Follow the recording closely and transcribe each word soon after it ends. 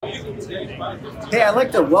Hey, I'd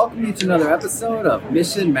like to welcome you to another episode of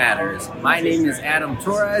Mission Matters. My name is Adam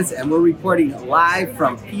Torres, and we're reporting live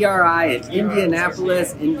from PRI in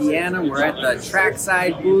Indianapolis, Indiana. We're at the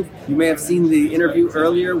Trackside booth. You may have seen the interview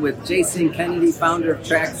earlier with Jason Kennedy, founder of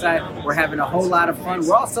Trackside. We're having a whole lot of fun.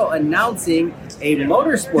 We're also announcing a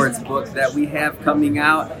motorsports book that we have coming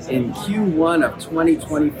out in Q1 of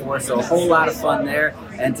 2024, so a whole lot of fun there.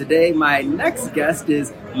 And today, my next guest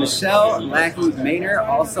is Michelle Lackey-Maynor,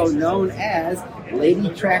 also known as Lady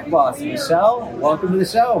Track Boss. Michelle, welcome to the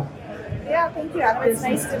show. Yeah, thank you, Adam. It's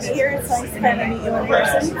nice to be here. It's nice to kind of meet you in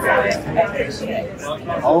person. So I appreciate it.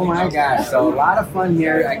 Oh my gosh, so a lot of fun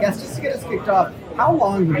here. I guess just to get us kicked off, how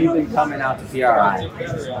long have you been coming out to PRI?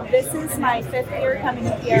 This is my 5th year coming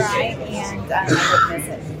to PRI, and I would miss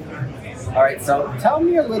it. All right, so tell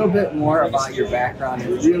me a little bit more about your background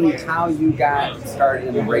and really how you got started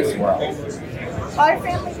in the race world. Well, our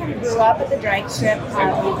family kind of grew up at the drag strip. We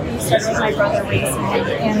started with my brother racing,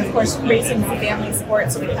 and of course, racing is a family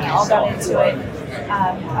sport, so we kind of all got into it.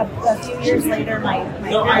 A few years later, my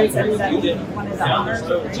parents ended up being one of the owners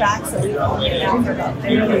of the track, so we've owned it now for about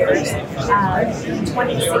 30 years. In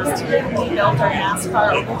 2016, we built our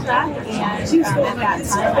NASCAR oval track, and at that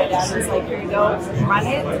time, my dad was like, here you go, run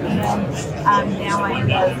it, and now I'm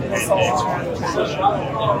the sole owner of the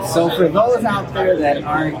track. So for those out there that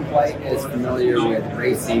aren't quite as familiar with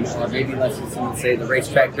racing, or maybe let's just even say the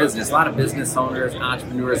racetrack business, a lot of business owners,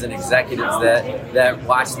 entrepreneurs, and executives that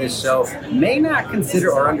watch this show may not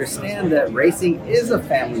consider or understand that racing is a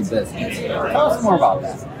family business. Tell us more about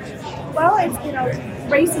that. Well,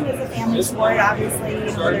 racing is a family sport. Obviously,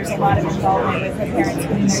 there's a lot of involvement with the parents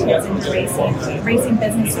putting their kids into racing. Racing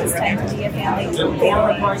businesses tend to be a family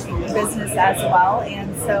business as well,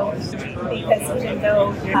 and so because even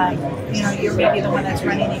though you're maybe the one that's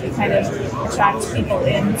running it, you kind of attract people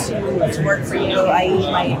in to work for you.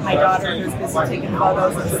 I.e., my daughter, who's busy taking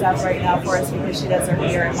photos and stuff right now for us because she does her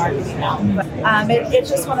career in marketing now. But it's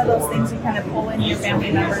just one of those things you kind of pull in your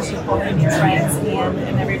family members, you pull in your friends,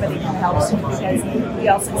 and everybody kind of helps you because we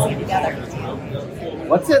all succeed together.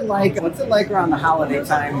 What's it like around the holiday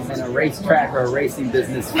times in a racetrack or a racing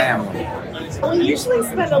business family? We usually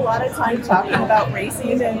spend a lot of time talking about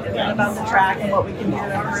racing and about the track and what we can do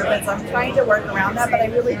to improve it. So I'm trying to work around that, but I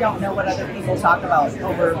really don't know what other people talk about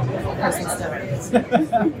over Christmas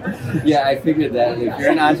dinner. Yeah, I figured that. If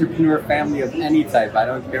you're an entrepreneur family of any type, I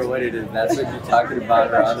don't care what it is, that's what you're talking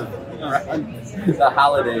about around the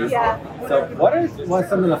holidays. Yeah. So what are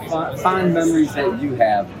some of the fond memories that you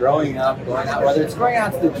have growing up, going out, whether it's going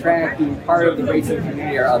out to the track, being part of the racing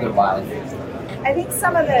community or otherwise? I think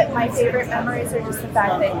some of my favorite memories are just the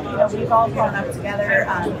fact that we've all grown up together.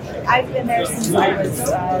 I've been there since I was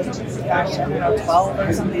 12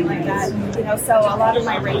 or something like that. So a lot of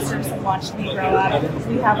my racers have watched me grow up.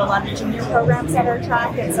 We have a lot of junior programs at our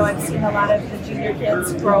track, and so I've seen a lot of the junior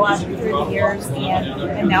kids grow up through the years,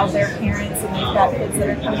 and now they're parents, and they've got kids that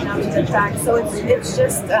are coming out to the track. So it's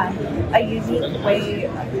just a unique way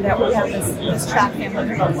that we have this track family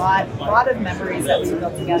with a lot of memories that we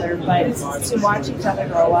built together, but to watch each other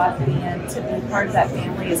grow up and to be part of that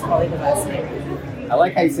family is probably the best thing. I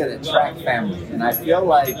like how you said a track family, and I feel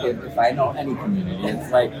like if I know any community,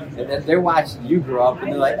 it's like they're watching you grow up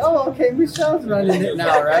and they're like, oh, okay, Michelle's running it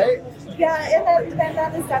now, right? Yeah, and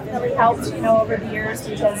that has definitely helped, over the years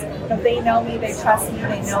because they know me, they trust me,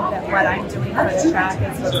 they know that what I'm doing for the track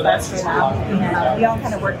is what's best for them, and we all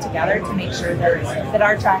kind of work together to make sure that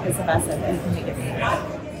our track is the best that it can make it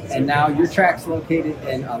be. And now your track's located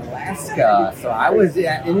in Alaska. So I was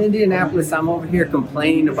in Indianapolis. I'm over here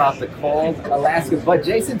complaining about the cold Alaska. But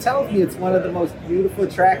Jason tells me it's one of the most beautiful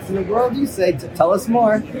tracks in the world. You say, tell us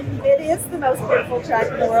more. It is the most beautiful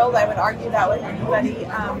track in the world. I would argue that with anybody.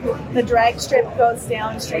 The drag strip goes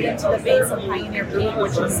down straight into the base of Pioneer Peak,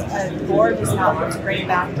 which is a gorgeous mountain. It's a great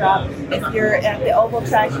backdrop. If you're at the oval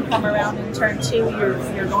track, you come around in turn 2,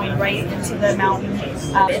 you're going right into the mountain.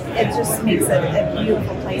 It just makes it a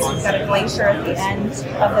beautiful place. We've got a glacier at the end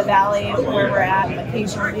of the valley where we're at.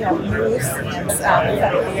 Occasionally we have moose, and we've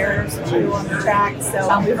got bears too on the track.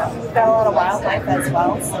 So we've got a lot of wildlife as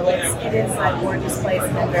well. So it is a gorgeous place,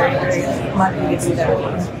 and I'm very, very lucky to be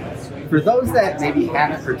there. For those that maybe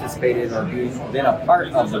haven't participated or been a part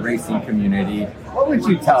of the racing community, what would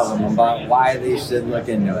you tell them about why they should look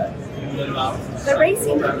into it? The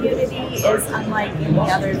racing community is unlike any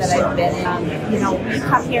other that I've been in. We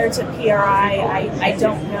come here to PRI. I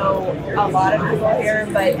don't know a lot of people here,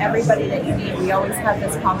 but everybody that you meet, we always have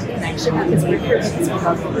this common connection because we're here because we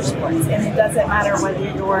love motorsports. And it doesn't matter whether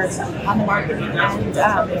you're on the marketing end,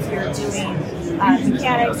 if you're doing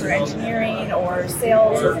mechanics or engineering or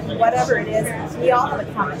sales or whatever it is, we all have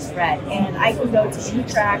a common thread. And I can go to any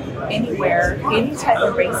track, anywhere, any type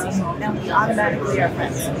of racing, and we automatically are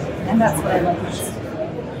friends. And that's what I love most.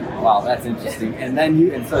 Wow, that's interesting. And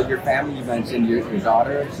then and so your family, you mentioned your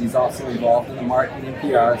daughter, she's also involved in the marketing and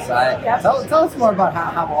PR side. Yep. Tell us more about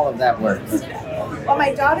how all of that works. Well,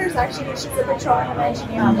 my daughter's she's a petroleum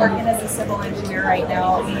engineer. I'm working as a civil engineer right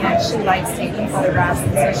now, and she likes taking photographs,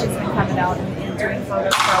 and so she's been coming out and doing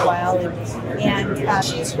photos for a while. And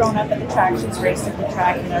she's grown up at the track. She's raced at the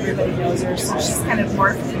track, and everybody knows her. So she's kind of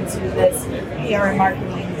morphed into this PR and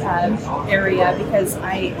marketing area because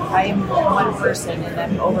I'm one person and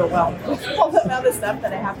I'm overwhelmed with all the other stuff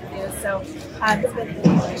that I have to do. So it's been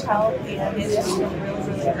a huge help, and it is really,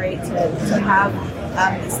 really great to have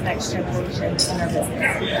this next generation in our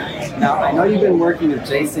business. Now, I know you've been working with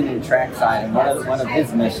Jason in trackside, and one of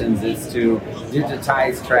his missions is to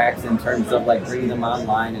digitize tracks in terms of like bringing them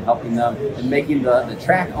online and helping them and making the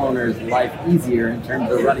track owners' life easier in terms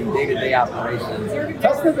of running day-to-day operations.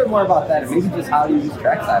 Tell us a little bit more about that, and maybe just how you use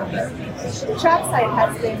trackside up there. Trackside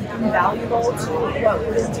has been invaluable to what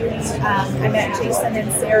we've been doing. I met Jason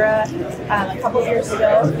and Sarah a couple of years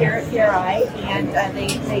ago here at PRI, and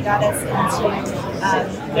they got us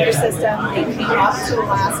into their system. They came up to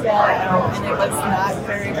Alaska, and it was not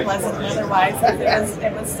very pleasant otherwise.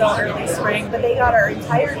 It was still early spring, but they got our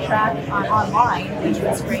entire track online, which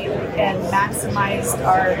was great, and maximized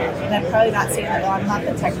and I'm probably not saying that well, I'm not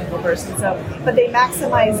the technical person, but they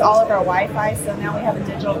maximized all of our Wi-Fi, so now we have a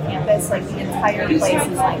digital campus, like the entire place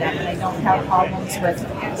is like that, and I don't have problems with,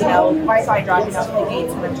 Wi-Fi dropping off the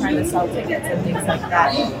gates when I'm trying to sell tickets and things like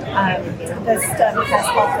that. This stuff has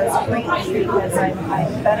helped us greatly because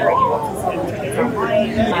I'm better able to sell tickets online.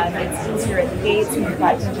 It's easier at the gates, and we've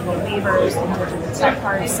got digital waivers and digital check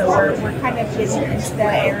cards, so we're kind of getting into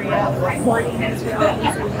that area. Reporting is really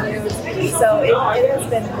easy to use, so it has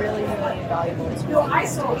been really, really invaluable.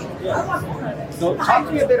 So talk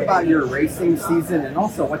to me a bit about your racing season and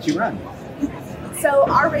also what you run. So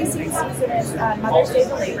our racing season is Mother's Day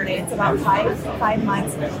to Labor Day. It's about five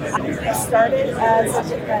months. I started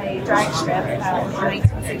as a drag strip in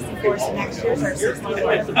 1964, so next year's our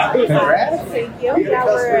 60th. Congrats. Thank you. Yeah,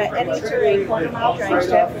 we're an NHRA quarter-mile drag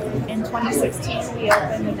strip. In 2016, we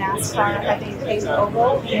opened the NASCAR heavy paved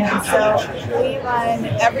oval, and so we run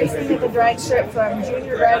everything at the drag strip from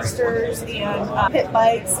junior dragsters and pit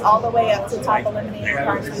bikes all the way up to top eliminator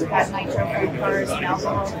cars. We've got nitro-free cars and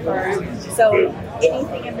alcohol cars. So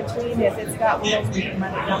anything in between, if it's got wheels, we can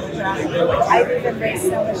run it down the track. I've even raced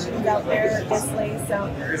snow machines out there, obviously. So,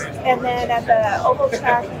 and then at the oval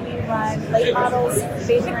track, we run late models,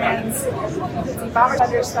 baby grands, bomber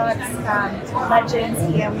thunderstocks, legends,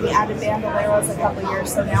 and we added bandoleros a couple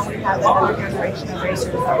years. So now we have another generation of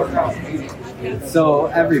racers that we're growing. So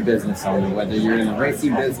every business owner, whether you're in the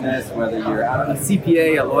racing business, whether you're a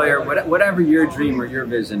CPA, a lawyer, whatever your dream or your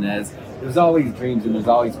vision is, there's always dreams and there's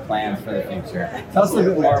always plans for the future. Tell us a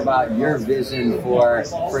little bit more about your vision for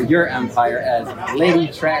your empire as lady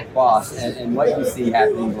track boss and what you see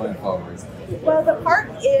happening going forward. Well, the park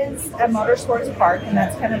is a motorsports park, and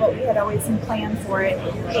that's kind of what we had always planned for it.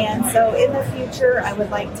 And so in the future, I would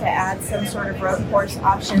like to add some sort of road course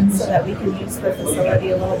options so that we can use the facility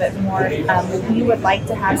a little bit more. We would like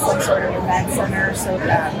to have some sort of event center so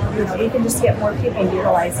that we can just get more people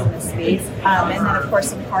utilizing the space. And then, of course,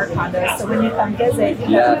 some park condos. So when you come visit,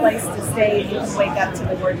 you have a place to stay and you can wake up to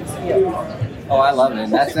the gorgeous view. Oh, I love it.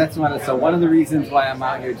 That's one of the reasons why I'm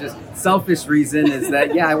out here. Just selfish reason is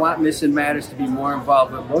that I want Mission Matters to be more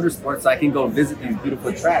involved with motorsports so I can go visit these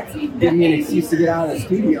beautiful tracks. Give me an excuse to get out of the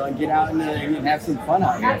studio and get out and have some fun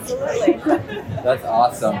out here. Absolutely. That's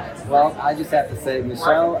awesome. Well, I just have to say,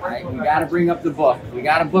 Michelle, we got to bring up the book. We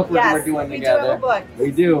got a book we're doing together. We do have a book.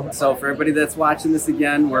 We do. So for everybody that's watching this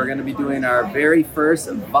again, we're going to be doing our very first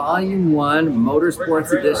Volume 1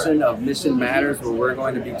 Motorsports edition of Mission Matters, where we're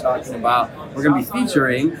going to be talking about, we're going to be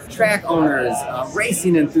featuring track owners,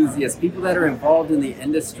 racing enthusiasts, people that are involved in the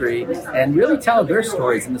industry, and really tell their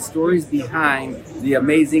stories and the stories behind the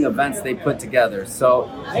amazing events they put together. So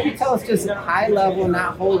maybe tell us just high level,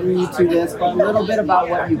 not holding you to this, but a little bit about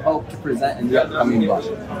what you hope to present in the upcoming book.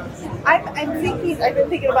 I've been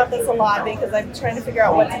thinking about this a lot because I'm trying to figure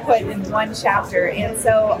out what to put in one chapter. And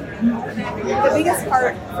so the biggest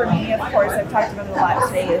part for me, of course, I've talked about it a lot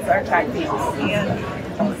today, is our track meets. And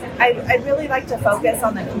I'd really like to focus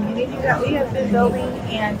on the community that we have been building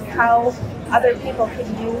and how other people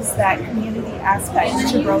can use that community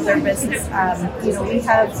aspect to grow their business. We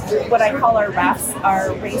have what I call our refs,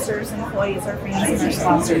 our racers, employees, our fans, and our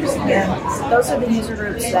sponsors. And those are the user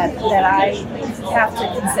groups that I have to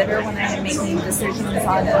consider when I'm making decisions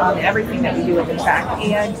on everything that we do with the track.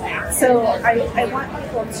 And so I want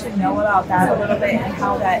people to know about that a little bit and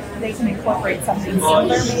how that they can incorporate something similar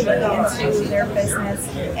maybe into their business.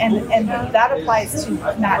 And that applies to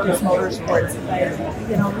not just motorsports, but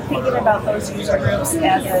thinking about those user groups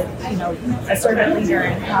as a servant leader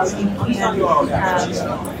and how you can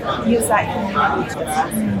use that community.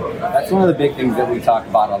 That's one of the big things that we talk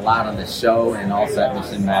about a lot on the show and also at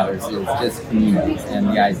Mission Matters is just communities and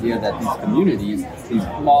the idea that these communities, these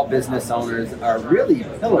small business owners are really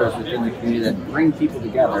pillars within the community that bring people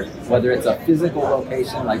together, whether it's a physical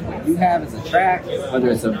location like what you have as a track, whether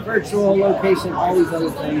it's a virtual location, all these other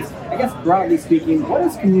things. I guess broadly speaking, what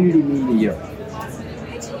does community mean to you?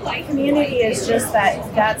 Community is just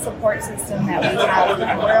that support system that we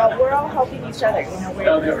have. We're all helping each other.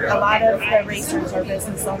 A lot of the racers are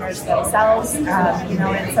business owners themselves. And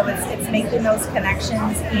so it's making those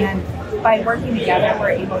connections, and by working together,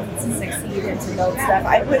 we're able to succeed and to build stuff.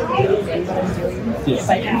 I wouldn't be able to do what I'm doing if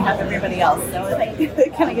I didn't have everybody else. So I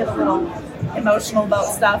kind of get a little emotional about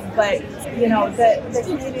stuff, but the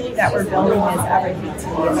community that we're building is everything to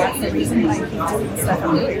me, and that's the reason why I keep doing the stuff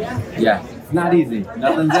I'm doing. Yeah. Not easy.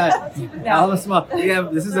 Nothing's done. No. All the small. Yeah,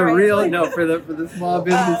 this is a real for the small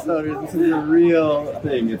business owners. This is a real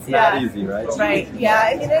thing. It's not easy, right? Right. Yeah.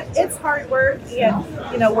 I mean, it's hard work, and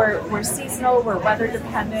we're seasonal. We're weather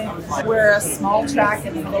dependent. We're a small track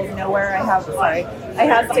in the middle of nowhere. I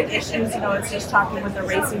have stick issues. It's just talking with the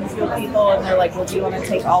racing fuel people, and they're like, "Well, do you want to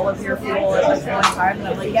take all of your fuel at one time?" And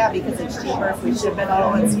I'm like, "Yeah, because it's cheaper if we ship it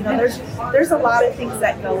all." And there's a lot of things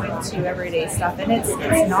that go into everyday stuff, and it's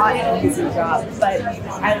not an easy job. But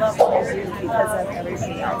I love what I do because of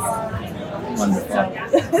everybody else. Wonderful. Sorry,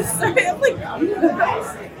 I'm like,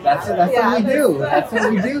 that's what we do. That's what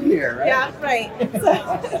we do here, right? Yeah, right.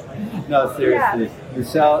 No, seriously. Yeah.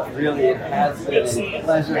 Michelle, really, it has been a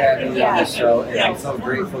pleasure having you on the show, and I'm so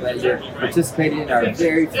grateful that you're participating in our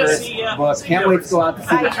very first book. Can't wait to go out to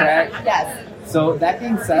see the track. Yes. So that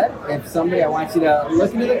being said, if somebody, I want you to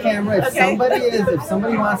look into the camera. If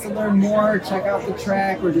somebody wants to learn more, check out the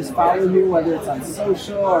track, or just follow you, whether it's on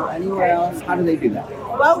social or anywhere else, how do they do that?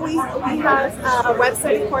 Well, we have a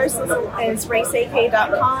website, of course, is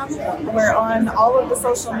raceak.com. We're on all of the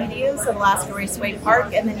social medias of Alaska Raceway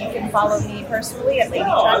Park, and then you can follow me personally at Lady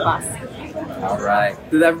Track Boss. All right.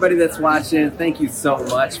 To everybody that's watching, thank you so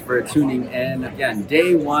much for tuning in. Again,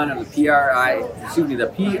 day one of the PRI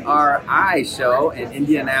show in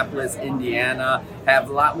Indianapolis, Indiana. Have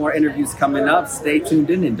a lot more interviews coming up. Stay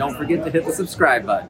tuned in, and don't forget to hit the subscribe button.